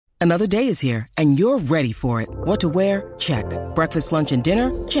Another day is here, and you're ready for it. What to wear? Check. Breakfast, lunch, and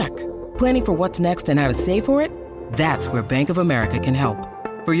dinner? Check. Planning for what's next and how to save for it? That's where Bank of America can help.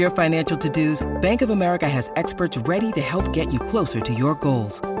 For your financial to-dos, Bank of America has experts ready to help get you closer to your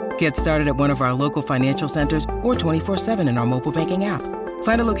goals. Get started at one of our local financial centers or 24/7 in our mobile banking app.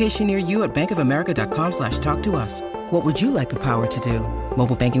 Find a location near you at bankofamerica.com/talktous. What would you like the power to do?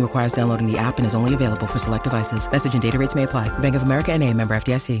 Mobile banking requires downloading the app and is only available for select devices. Message and data rates may apply. Bank of America N.A., member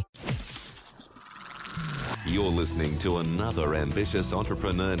FDIC. You're listening to another Ambitious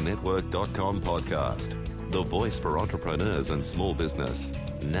Entrepreneur Network.com podcast. The voice for entrepreneurs and small business.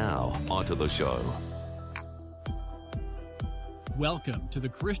 Now, onto the show. Welcome to the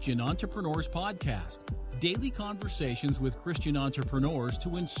Christian Entrepreneurs Podcast. Daily conversations with Christian entrepreneurs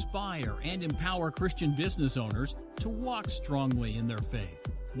to inspire and empower Christian business owners to walk strongly in their faith,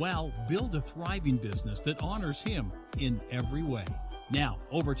 while build a thriving business that honors Him in every way. Now,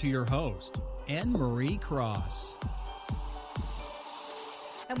 over to your host, Anne-Marie Cross.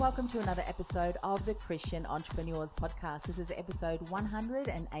 And welcome to another episode of the Christian Entrepreneurs Podcast. This is episode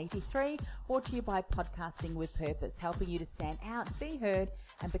 183, brought to you by Podcasting with Purpose, helping you to stand out, be heard,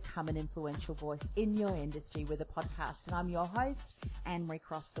 and become an influential voice in your industry with a podcast. And I'm your host, Anne-Marie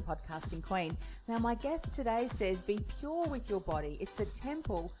Cross, the podcasting queen. Now, my guest today says, be pure with your body. It's a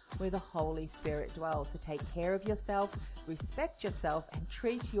temple where the Holy Spirit dwells. So take care of yourself, respect yourself, and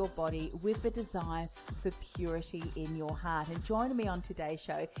treat your body with the desire for purity in your heart. And joining me on today's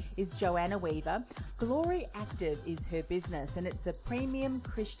show is Joanna Weaver. Glory Active is her business, and it's a premium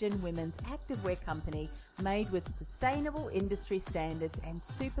Christian women's activewear company made with sustainable industry standards and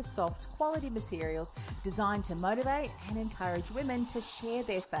super soft quality materials designed to motivate and encourage women to share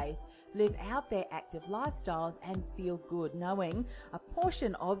their faith, live out their active lifestyles, and feel good, knowing a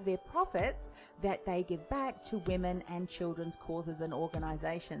portion of their profits that they give back to women and children's causes and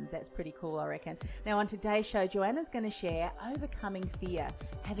organizations. That's pretty cool, I reckon. Now, on today's show, Joanna's going to share overcoming fear,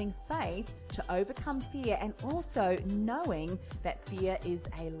 having faith to overcome fear, and also knowing that fear is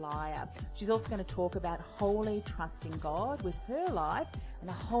a liar. She's also going to talk about wholly trusting God with her life and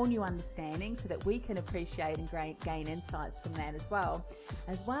a whole new understanding so that we can appreciate and gain insights from that as well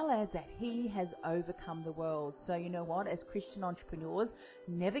as that He has overcome the world. So you know what, as Christian entrepreneurs,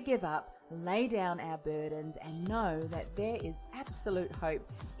 never give up, lay down our burdens, and know that there is absolute hope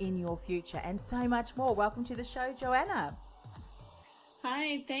in your future, and so much more. Welcome to the show, Joanna.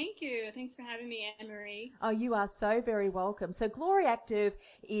 Hi, thank you. Thanks for having me, Anne-Marie. Oh, you are so very welcome. So Glory Active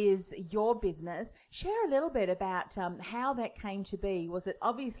is your business. Share a little bit about how that came to be. Was it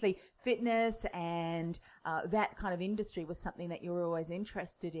obviously fitness and that kind of industry was something that you were always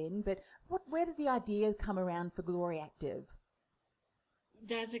interested in, but where did the idea come around for Glory Active?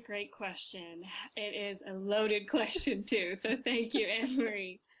 That's a great question. It is a loaded question too, so thank you,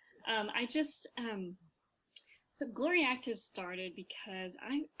 Anne-Marie. So Glory Active started because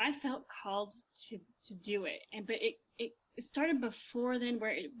I felt called to do it, but it started before then,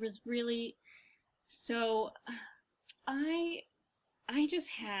 where it was really so. I just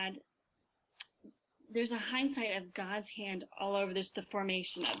had. There's a hindsight of God's hand all over this, the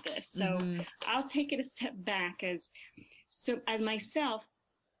formation of this. So I'll take it a step back as myself.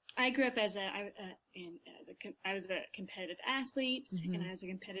 I grew up I was a competitive athlete, and I was a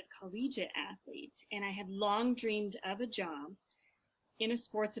competitive collegiate athlete, and I had long dreamed of a job in a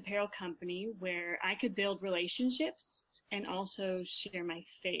sports apparel company where I could build relationships and also share my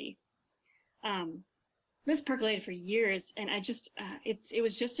faith. This percolated for years, and it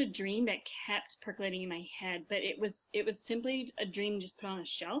was just a dream that kept percolating in my head, but it was simply a dream just put on a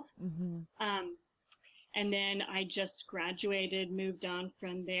shelf. And then I just graduated, moved on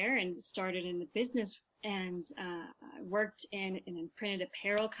from there, and started in the business. And I worked in an printed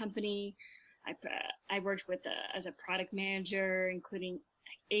apparel company. I worked as a product manager, including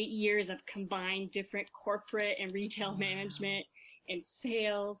 8 years of combined different corporate and retail management and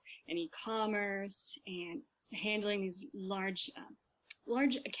sales and e-commerce, and handling these large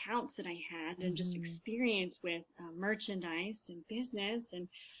accounts that I had, and just experience with merchandise and business, and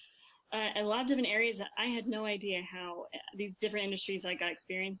a lot of different areas that I had no idea how these different industries I got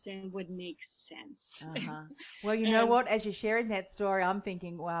experience in would make sense. Well, you know what? As you're sharing that story, I'm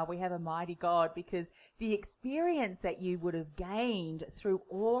thinking, wow, we have a mighty God, because the experience that you would have gained through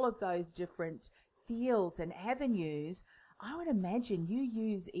all of those different fields and avenues, I would imagine you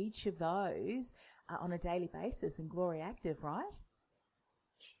use each of those on a daily basis in Glory Active, right?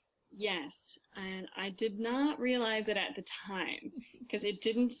 Yes, and I did not realize it at the time because it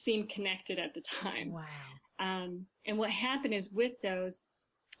didn't seem connected at the time. Wow. And what happened is with those,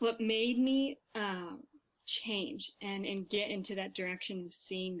 what made me change and get into that direction of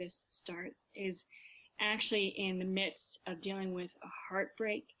seeing this start is actually in the midst of dealing with a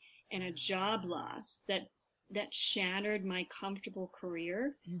heartbreak and a job loss that shattered my comfortable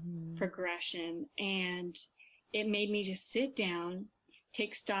career progression. And it made me just sit down,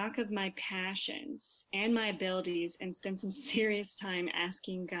 take stock of my passions and my abilities, and spend some serious time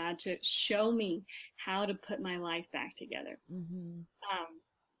asking God to show me how to put my life back together.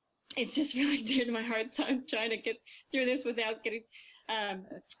 It's just really dear to my heart, so I'm trying to get through this without getting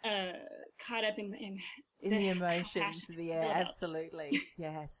caught up in the emotions. Yeah, absolutely.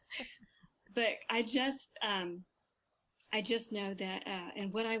 Yes. But I just know that,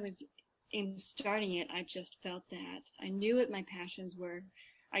 and when I was in starting it, I just felt that I knew what my passions were.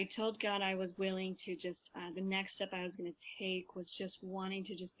 I told God I was willing to just, the next step I was going to take was just wanting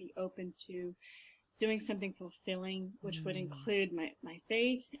to just be open to doing something fulfilling, which would include my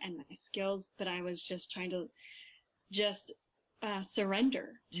faith and my skills. But I was just trying to just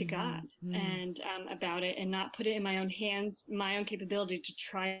surrender to God and about it, and not put it in my own hands, my own capability to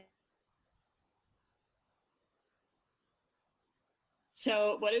try.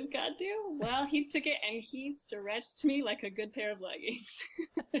 So what did God do? Well, he took it and he stretched me like a good pair of leggings.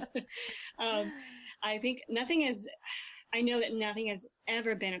 I know that nothing has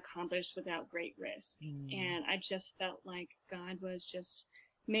ever been accomplished without great risk. And I just felt like God was just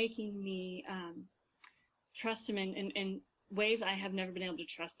making me trust him in ways I have never been able to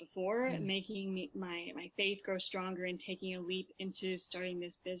trust before, making me, my faith grow stronger, and taking a leap into starting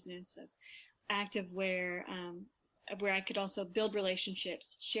this business of activewear, where I could also build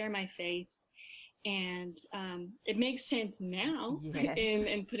relationships, share my faith. And it makes sense now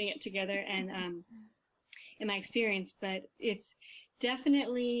in putting it together and in my experience, but it's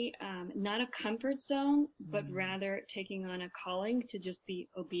definitely not a comfort zone, but rather taking on a calling to just be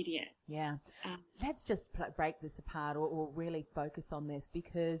obedient. Yeah. Let's just break this apart or really focus on this,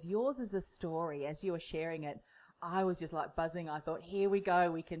 because yours is a story. As you were sharing it, I was just like buzzing. I thought, here we go.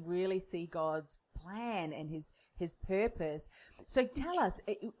 We can really see God's plan and his purpose. So tell us,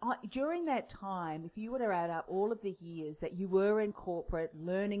 during that time, if you were to add up all of the years that you were in corporate,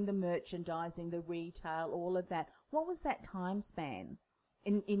 learning the merchandising, the retail, all of that, what was that time span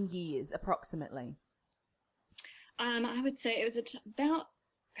in years approximately? I would say it was about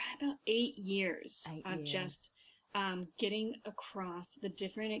 8 years of just getting across the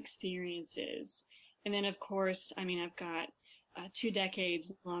different experiences. And then, of course, I mean, I've got 2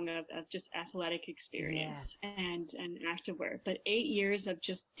 decades long of just athletic experience and activewear, but 8 years of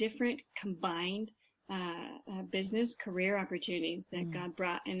just different combined business career opportunities that God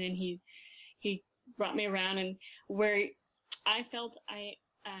brought. And then he brought me around, and where I felt I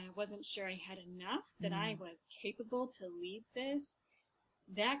wasn't sure I had enough, that I was capable to lead this.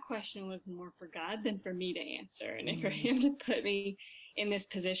 That question was more for God than for me to answer. And for him to put me in this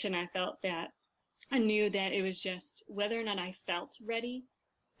position, I felt that I knew that it was just whether or not I felt ready,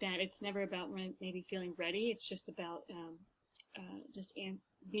 that it's never about maybe feeling ready. It's just about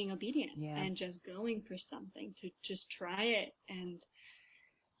being obedient and just going for something, to just try it and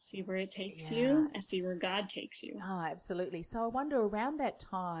see where it takes you and see where God takes you. Oh, absolutely. So I wonder, around that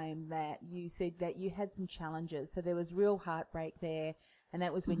time that you said that you had some challenges, so there was real heartbreak there, and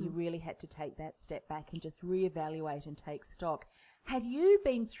that was when you really had to take that step back and just reevaluate and take stock. Had you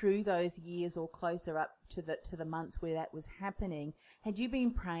been through those years or closer up to the months where that was happening? Had you been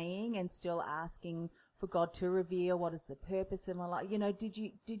praying and still asking for God to reveal what is the purpose of my life? You know, did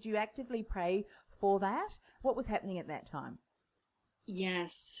you actively pray for that? What was happening at that time?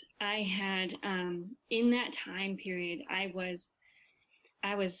 Yes, I had, in that time period, I was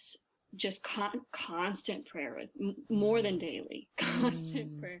just constant prayer, with more than daily,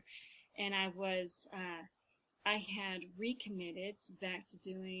 constant prayer. And I had recommitted back to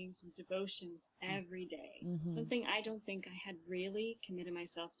doing some devotions every day, something I don't think I had really committed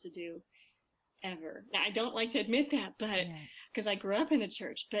myself to do ever. Now, I don't like to admit that, but because I grew up in the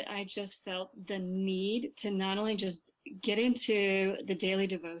church, but I just felt the need to not only just get into the daily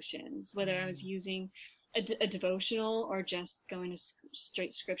devotions, whether I was using a devotional or just going to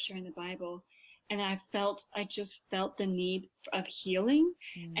straight scripture in the Bible. And I just felt the need of healing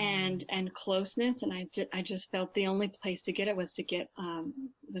and closeness. And I just felt the only place to get it was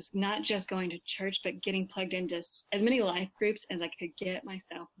was not just going to church, but getting plugged into as many life groups as I could get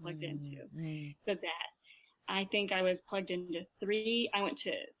myself plugged into. So that I think I was plugged into 3. I went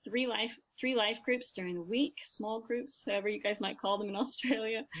to 3 life groups during the week, small groups, however you guys might call them in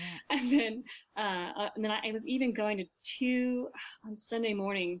Australia. And then I was even going to 2 on Sunday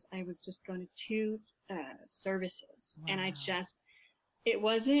mornings. I was just going to 2 services, and it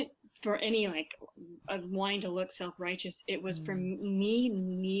wasn't for any like of wanting to look self-righteous. It was for me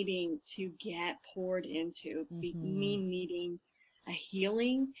needing to get poured into, me needing a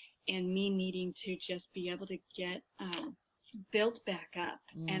healing, and me needing to just be able to get built back up.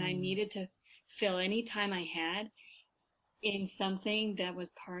 And I needed to fill any time I had in something that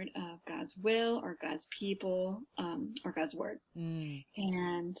was part of God's will or God's people, or God's word.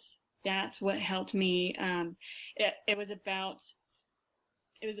 And that's what helped me. It was about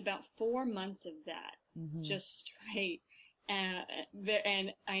 4 months of that, just straight.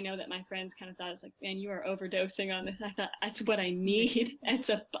 And I know that my friends kind of thought, it's like, man, you are overdosing on this. I thought, that's what I need.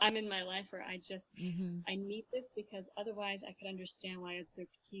 I'm in my life where I just, I need this, because otherwise I could understand why other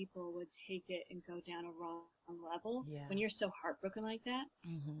people would take it and go down a wrong level. When you're so heartbroken like that,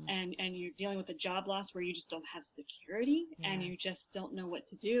 and you're dealing with a job loss where you just don't have security, and you just don't know what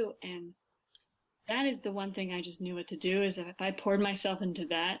to do. And that is the one thing I just knew what to do, is if I poured myself into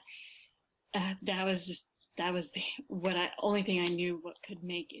that, that was the only thing I knew what could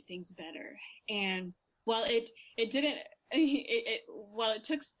make things better. And while it didn't, while it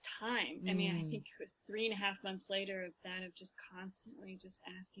took time, I mean, I think it was 3.5 months later of that, of just constantly just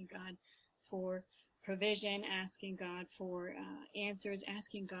asking God for provision, asking God for answers,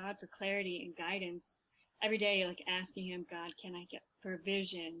 asking God for clarity and guidance every day, like asking him, God, can I get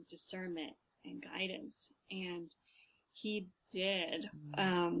provision, discernment, and guidance? And he did.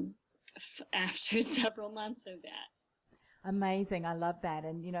 After several months of that. Amazing. I love that.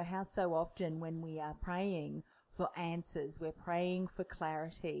 And you know how so often when we are praying for answers, we're praying for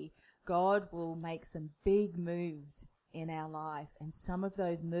clarity, God will make some big moves in our life. And some of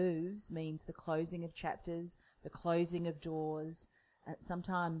those moves means the closing of chapters, the closing of doors,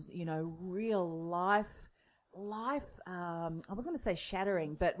 sometimes, you know, real life, I was going to say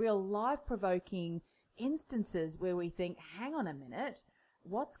shattering, but real life-provoking instances where we think, hang on a minute,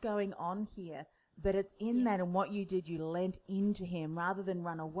 what's going on here? But it's in that, and what you did, you leant into him rather than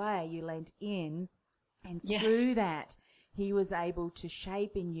run away. You leant in, and through that, he was able to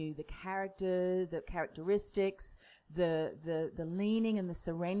shape in you the character, the characteristics, the leaning and the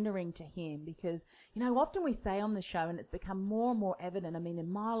surrendering to him. Because, you know, often we say on the show, and it's become more and more evident, I mean,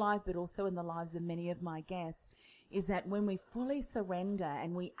 in my life, but also in the lives of many of my guests, is that when we fully surrender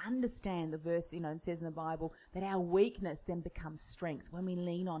and we understand the verse, you know, it says in the Bible that our weakness then becomes strength when we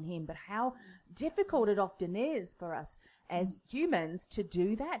lean on him. But how difficult it often is for us as humans to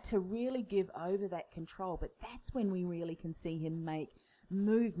do that, to really give over that control. But that's when we really can see him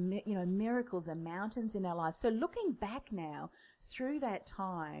move, you know, miracles and mountains in our lives. So looking back now through that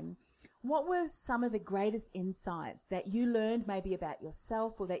time, what was some of the greatest insights that you learned maybe about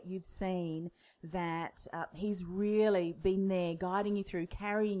yourself, or that you've seen that he's really been there guiding you through,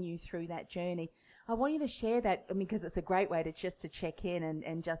 carrying you through that journey? I want you to share that, I mean, because it's a great way to just to check in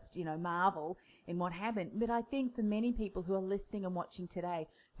and just, you know, marvel in what happened. But I think for many people who are listening and watching today,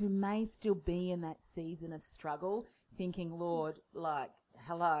 who may still be in that season of struggle, thinking, Lord, like,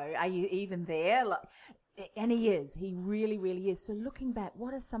 hello, are you even there? Like, and he is. He really, really is. So looking back,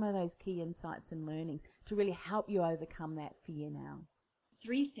 what are some of those key insights and learnings to really help you overcome that fear now?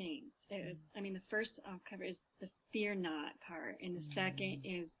 3 things. The first I'll cover is the fear not part, and the second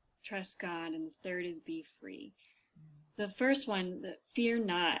is trust God, and the third is be free. The first one, the fear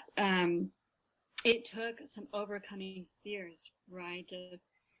not, it took some overcoming fears, right?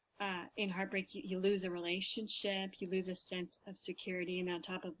 In heartbreak, you lose a relationship, you lose a sense of security, and on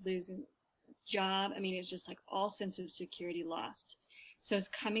top of losing job, I mean, it's just like all sense of security lost. So it's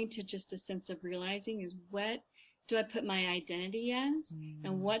coming to just a sense of realizing is, what do I put my identity as,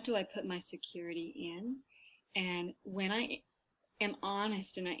 and what do I put my security in? And when I am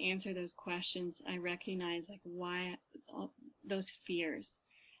honest and I answer those questions, I recognize like why those fears,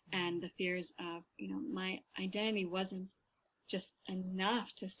 and the fears of, you know, my identity wasn't just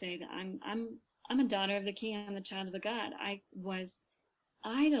enough to say that I'm a daughter of the King, I'm the child of the God. I was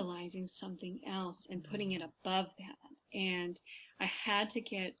idolizing something else and putting it above that. And I had to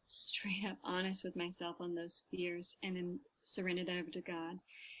get straight up honest with myself on those fears, and then surrender that over to God.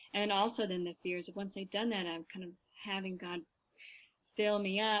 And then also then the fears of, once I'd done that, I'm kind of having God fill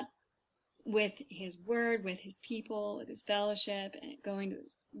me up with his word, with his people, with his fellowship, and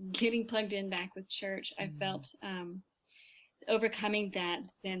getting plugged in back with church. I felt overcoming that,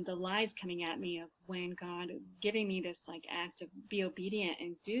 then the lies coming at me of when God is giving me this like act of be obedient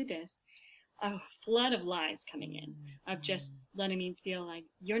and do this, a flood of lies coming in, of just letting me feel like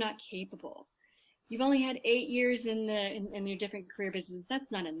you're not capable. You've only had 8 years in your different career businesses.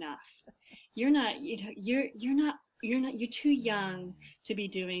 That's not enough. You're too young to be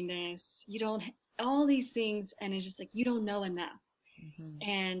doing this. You don't, all these things. And it's just like, you don't know enough.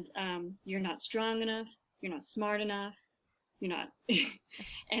 And you're not strong enough, you're not smart enough, you're not,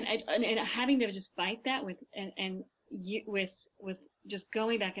 and having to just fight that with just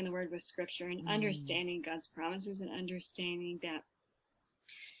going back in the Word with Scripture and understanding God's promises and understanding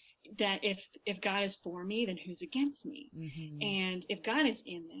that if God is for me, then who's against me? And if God is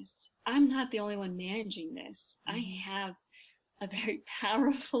in this, I'm not the only one managing this. I have a very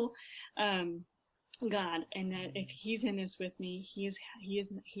powerful God, and that if He's in this with me, He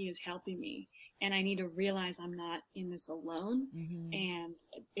is helping me, and I need to realize I'm not in this alone. And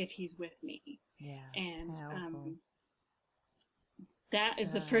if He's with me, and that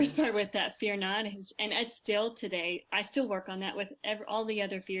is the first part with that fear not. And it's still today, I still work on that with all the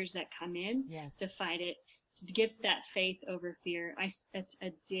other fears that come in to fight it, to get that faith over fear. It's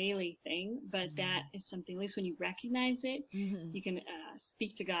a daily thing, but that is something, at least when you recognize it, you can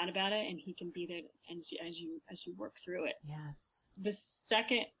speak to God about it, and He can be there as you work through it. The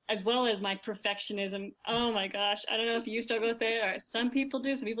second, as well as my perfectionism, oh my gosh, I don't know if you struggle with it, or some people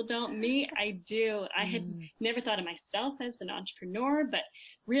do, some people don't. Me, I do. I had never thought of myself as an entrepreneur, but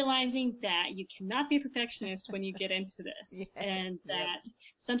realizing that you cannot be a perfectionist when you get into this, and that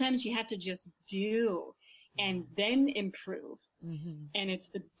sometimes you have to just do and then improve. And it's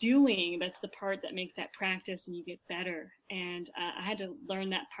the doing that's the part that makes that practice, and you get better. And I had to learn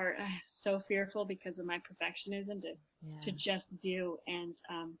that part. I'm so fearful because of my perfectionism to just do. And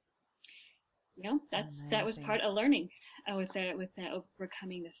that was part of learning with that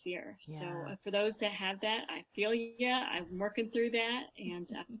overcoming the fear. So for those that have that, I feel I'm working through that, and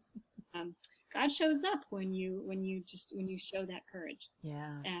God shows up when you show that courage.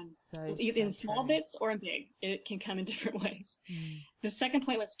 Either in small bits or in big. It can come in different ways. The second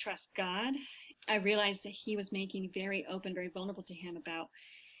point was trust God. I realized that He was making me very open, very vulnerable to Him about,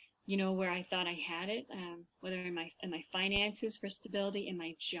 where I thought I had it, whether in my finances for stability, in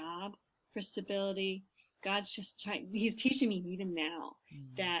my job for stability. God's just He's teaching me even now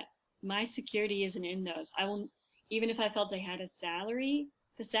that my security isn't in those. Even if I felt I had a salary,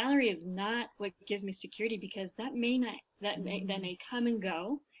 the salary is not what gives me security, because that may come and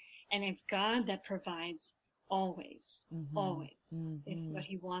go, and it's God that provides always what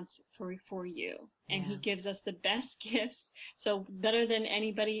He wants for you. And He gives us the best gifts, so better than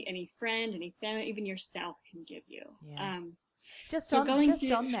anybody, any friend, any family, even yourself can give you. Just on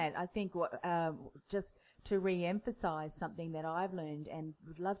that, I think just to re-emphasize something that I've learned, and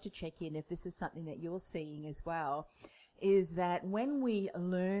would love to check in if this is something that you're seeing as well, is that when we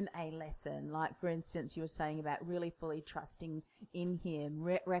learn a lesson, like for instance you were saying about really fully trusting in Him,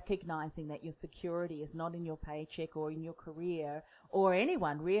 recognizing that your security is not in your paycheck or in your career or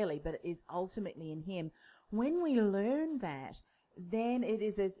anyone really, but is ultimately in Him. When we learn that, then it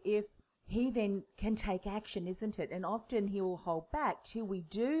is as if He then can take action, isn't it? And often He will hold back till we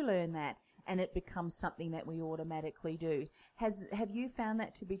do learn that, and it becomes something that we automatically do. Have you found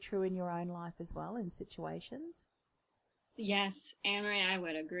that to be true in your own life as well, in situations? Yes, Anne-Marie, I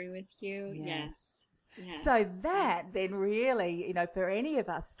would agree with you. Yes. So that then really, for any of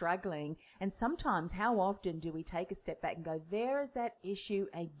us struggling, and sometimes how often do we take a step back and go, there is that issue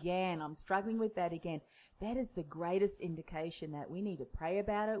again, I'm struggling with that again. That is the greatest indication that we need to pray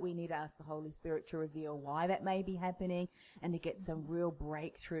about it. We need to ask the Holy Spirit to reveal why that may be happening, and to get some real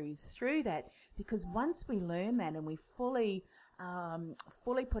breakthroughs through that. Because once we learn that and we fully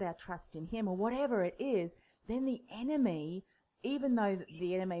put our trust in Him, or whatever it is, then the enemy, even though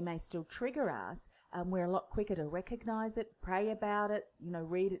the enemy may still trigger us, we're a lot quicker to recognize it, pray about it,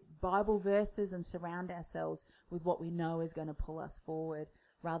 read Bible verses, and surround ourselves with what we know is going to pull us forward,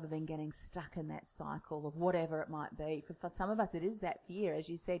 rather than getting stuck in that cycle of whatever it might be. For some of us, it is that fear. As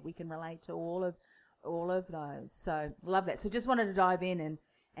you said, we can relate to all of those. So love that. So just wanted to dive in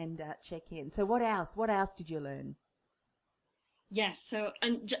and check in. So what else? What else did you learn? Yes. So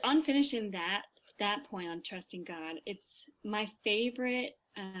on finishing that point on trusting God, it's my favorite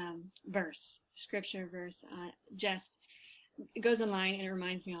scripture verse. It goes in line, and it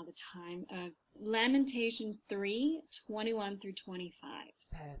reminds me all the time of Lamentations 3:21-25.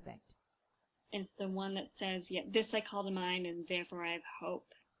 Perfect. And it's the one that says, this I call to mind, and therefore I have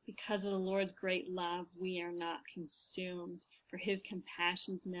hope. Because of the Lord's great love, we are not consumed, for His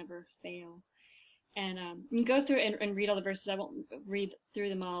compassions never fail. And you can go through and read all the verses. I won't read through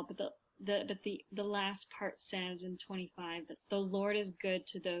them all, but the last part says in 25 that the Lord is good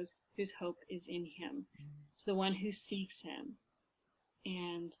to those whose hope is in Him, to the one who seeks Him.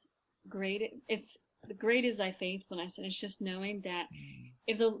 And great is thy faithfulness. And it's just knowing that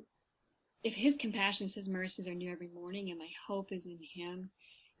if His compassions, His mercies are new every morning, and my hope is in Him,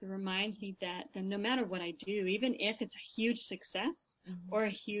 it reminds me that no matter what I do, even if it's a huge success or a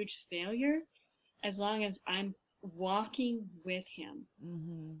huge failure, as long as I'm walking with him,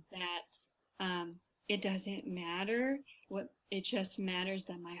 that it doesn't matter it just matters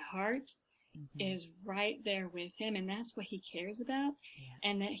that my heart is right there with him, and that's what he cares about,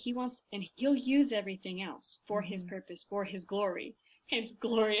 and that he wants, and he'll use everything else for his purpose, for his glory. Hence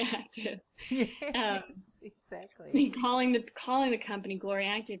Glory Active. Yes, exactly. Calling the company Glory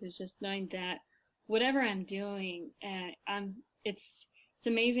Active is just knowing that whatever I'm doing, it's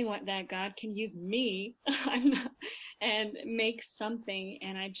amazing that God can use me and make something,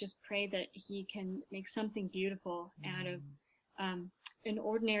 and I just pray that he can make something beautiful out of an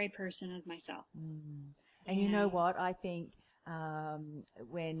ordinary person as myself. And you know what? I think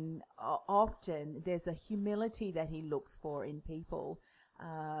when often there's a humility that he looks for in people,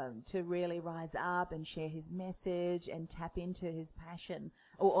 to really rise up and share his message and tap into his passion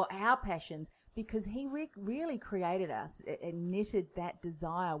or our passions, because he really created us and knitted that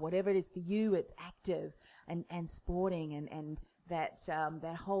desire, whatever it is for you. It's active and sporting and that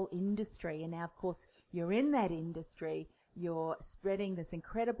whole industry. And now, of course, you're in that industry. You're spreading this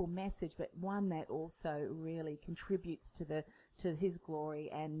incredible message, but one that also really contributes to his glory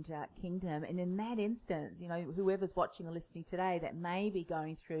and kingdom. And in that instance, you know, whoever's watching or listening today that may be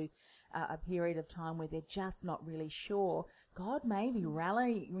going through a period of time where they're just not really sure, God may be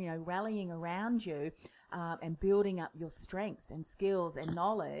rallying around you and building up your strengths and skills and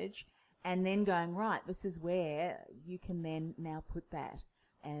knowledge, and then going, right, this is where you can then now put that.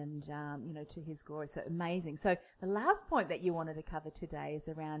 And, to his glory. So amazing. So the last point that you wanted to cover today is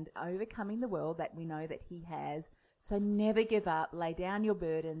around overcoming the world that we know that he has. So never give up, lay down your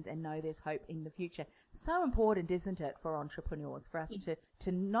burdens, and know there's hope in the future. So important, isn't it, for entrepreneurs, for us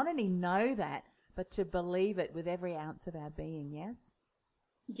to not only know that, but to believe it with every ounce of our being, yes?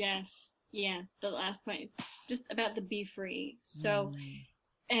 Yes. Yeah. The last point is just about the be free. So,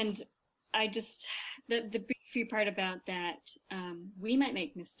 and I just, the be free part about that, we might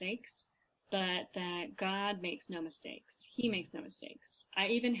make mistakes, but that God makes no mistakes. He makes no mistakes. I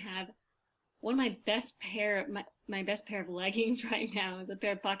even have one of my best pair of leggings right now is a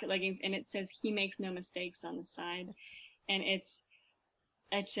pair of pocket leggings, and it says he makes no mistakes on the side. And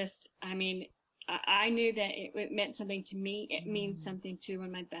I knew that it meant something to me. It means something to one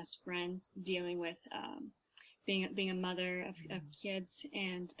of my best friends dealing with, being a mother of kids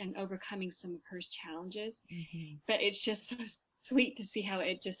and overcoming some of her challenges. But it's just so sweet to see how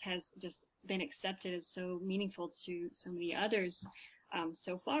it just has just been accepted as so meaningful to so many others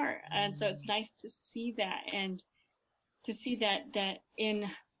so far. And so it's nice to see that, and to see that in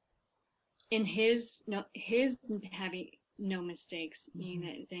his having no mistakes, meaning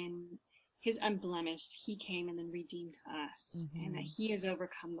that then his unblemished, he came and then redeemed us, and that he has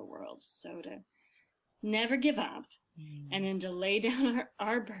overcome the world. So to never give up, and then to lay down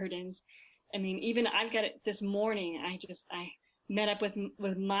our burdens. I mean, even I've got it this morning. I met up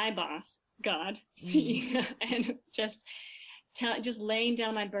with my boss, God, and just laying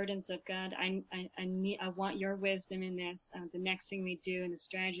down my burdens of God. I want your wisdom in this. The next thing we do and the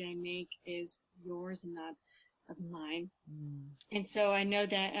strategy I make is yours and not of mine. And so I know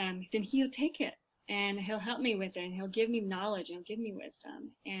that then he'll take it, and he'll help me with it, and he'll give me knowledge, and he'll give me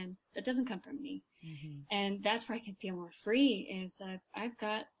wisdom, and that doesn't come from me. And that's where I can feel more free, is I've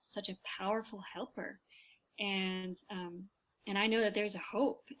got such a powerful helper, and I know that there's a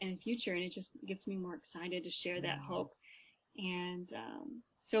hope and a future, and it just gets me more excited to share that hope. And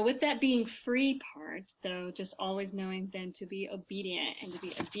so with that being free part, though, just always knowing then to be obedient, and to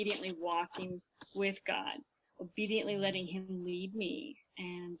be obediently walking with God, obediently letting him lead me,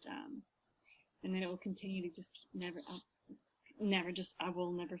 and then it will continue to just I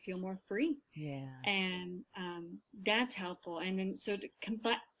will never feel more free. Yeah. And that's helpful. And then so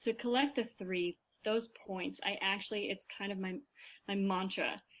to collect those points, it's kind of my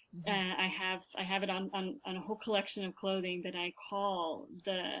mantra. I have it on a whole collection of clothing that I call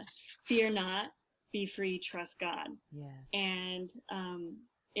the Fear Not, Be Free, Trust God. Yes. And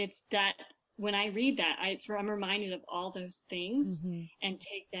it's that when I read that, I'm reminded of all those things and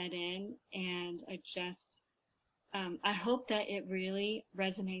take that in, and I just I hope that it really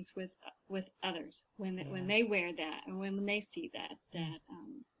resonates with others when they wear that, and when they see that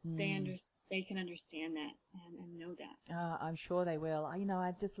they can understand that and know that. I'm sure they will.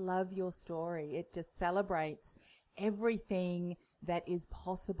 I just love your story. It just celebrates everything that is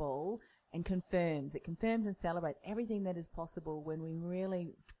possible and confirms and celebrates everything that is possible when we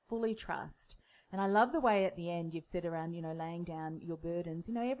really fully trust. And I love the way at the end you've said around, laying down your burdens.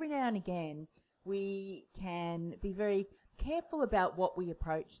 Every now and again we can be very careful about what we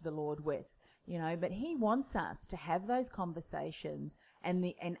approach the Lord with. But he wants us to have those conversations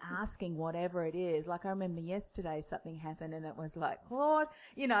and asking whatever it is. Like I remember yesterday something happened and it was like, Lord,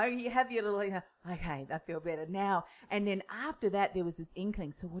 you have your little, okay, I feel better now. And then after that, there was this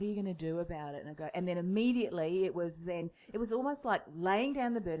inkling. So what are you going to do about it? And then immediately it was almost like laying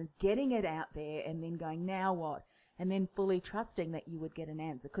down the burden, getting it out there and then going, now what? And then fully trusting that you would get an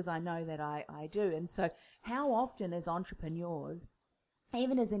answer, because I know that I do. And so how often as entrepreneurs,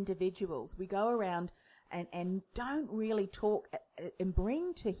 even as individuals, we go around and don't really talk and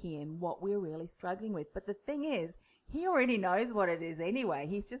bring to him what we're really struggling with. But the thing is, he already knows what it is anyway.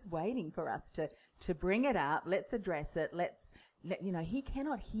 He's just waiting for us to bring it up. Let's address it. He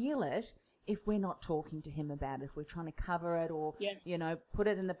cannot heal it if we're not talking to him about it, if we're trying to cover it or, put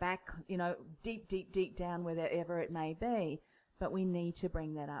it in the back, deep down, wherever it may be. But we need to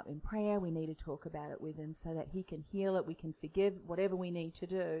bring that up in prayer. We need to talk about it with him so that he can heal it. We can forgive whatever we need to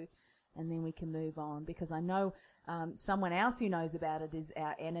do, and then we can move on. Because I know someone else who knows about it is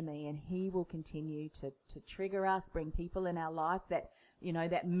our enemy, and he will continue to trigger us, bring people in our life that,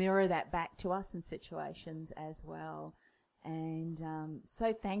 that mirror that back to us in situations as well. And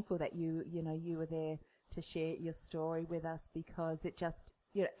so thankful that you were there to share your story with us, because it just...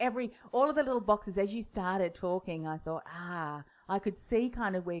 all of the little boxes, as you started talking, I thought, I could see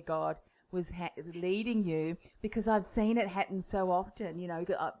kind of where God was leading you, because I've seen it happen so often.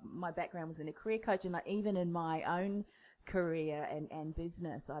 My background was in a career coach, and even in my own career and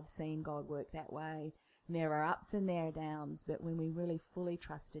business, I've seen God work that way. And there are ups and there are downs, but when we really fully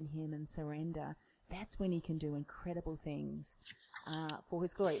trust in him and surrender, that's when he can do incredible things for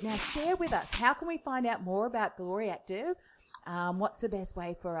his glory. Now, share with us, how can we find out more about Glory Active? What's the best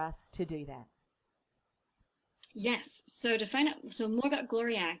way for us to do that? Yes. So to find out more about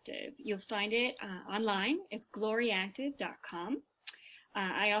Glory Active, you'll find it online. It's gloryactive.com.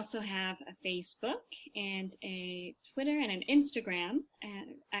 I also have a Facebook and a Twitter and an Instagram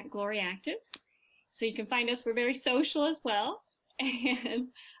at Glory Active. So you can find us. We're very social as well. And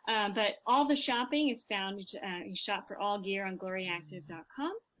but all the shopping is found. You shop for all gear on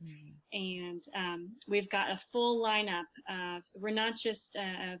gloryactive.com. And we've got a full lineup. We're not just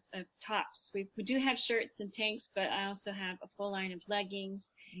of tops. We do have shirts and tanks, but I also have a full line of leggings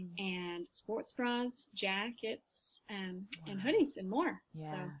and sports bras, jackets, and hoodies and more.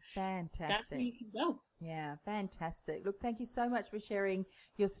 Yeah, so fantastic. That's where you can go. Yeah, fantastic. Look, thank you so much for sharing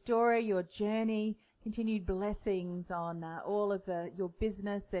your story, your journey, continued blessings on all of your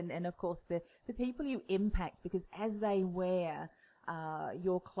business and of course, the people you impact, because as they wear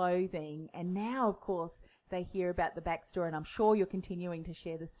your clothing, and now, of course, they hear about the backstory, and I'm sure you're continuing to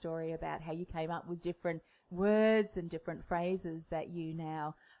share the story about how you came up with different words and different phrases that you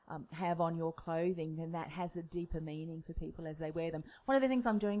now have on your clothing, then that has a deeper meaning for people as they wear them. One of the things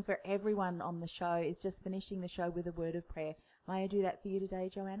I'm doing for everyone on the show is just finishing the show with a word of prayer. May I do that for you today,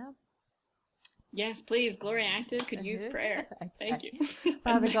 Joanna? Yes, please. Glory Active could use prayer. Okay. Thank you.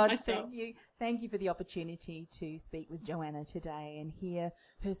 Father God, thank you. Thank you for the opportunity to speak with Joanna today and hear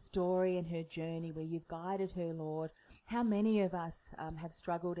her story and her journey where you've guided her, Lord. How many of us have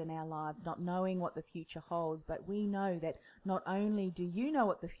struggled in our lives not knowing what the future holds, but we know that not only do you know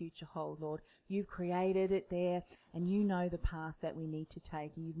what the future holds, Lord, you've created it there and you know the path that we need to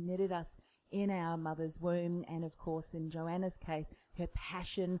take. You've knitted us in our mother's womb, and of course in Joanna's case, her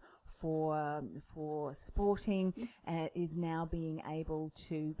passion for sporting is now being able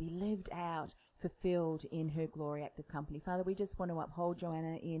to be lived out, fulfilled in her Glory Active company. Father, we just want to uphold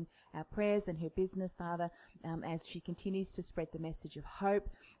Joanna in our prayers and her business, Father, as she continues to spread the message of hope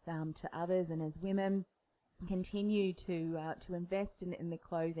to others, and as women continue to invest in the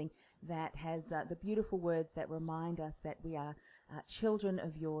clothing that has the beautiful words that remind us that we are children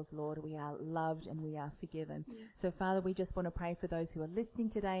of yours, Lord. We are loved and we are forgiven. So, Father, we just want to pray for those who are listening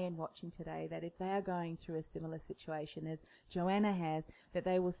today and watching today, that if they are going through a similar situation as Joanna has, that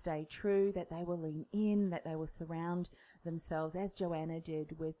they will stay true, that they will lean in, that they will surround themselves, as Joanna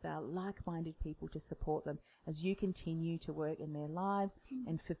did, with like-minded people to support them as you continue to work in their lives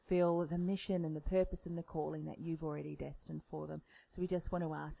and fulfill the mission and the purpose and the calling that you've already destined for them. So we just want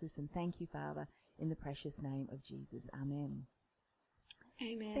to ask this and thank you, Father, in the precious name of Jesus. Amen.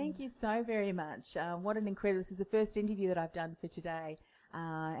 Amen. Thank you so very much. What an incredible, this is the first interview that I've done for today,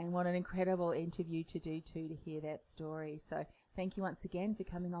 and what an incredible interview to do too, to hear that story. So thank you once again for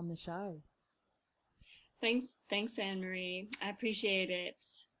coming on the show. Thanks, Anne-Marie. I appreciate it.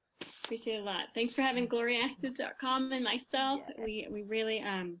 Appreciate it a lot. Thanks for having gloryactive.com and myself. Yes. We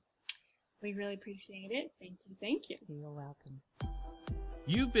really appreciate it. Thank you. You're welcome.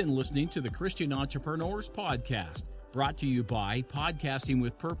 You've been listening to the Christian Entrepreneurs Podcast, brought to you by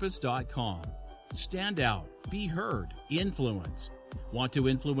podcastingwithpurpose.com. Stand out, be heard, influence. Want to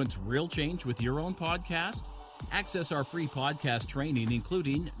influence real change with your own podcast? Access our free podcast training,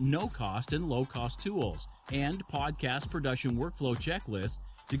 including no-cost and low-cost tools and podcast production workflow checklists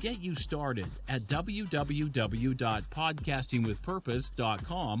to get you started at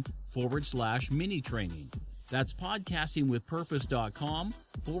www.podcastingwithpurpose.com/mini training. That's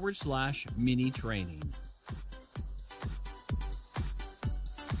podcastingwithpurpose.com/mini training.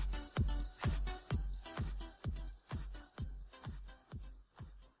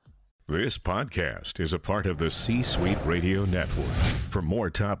 This podcast is a part of the C-Suite Radio Network. For more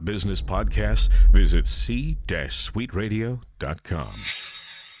top business podcasts, visit c-suiteradio.com.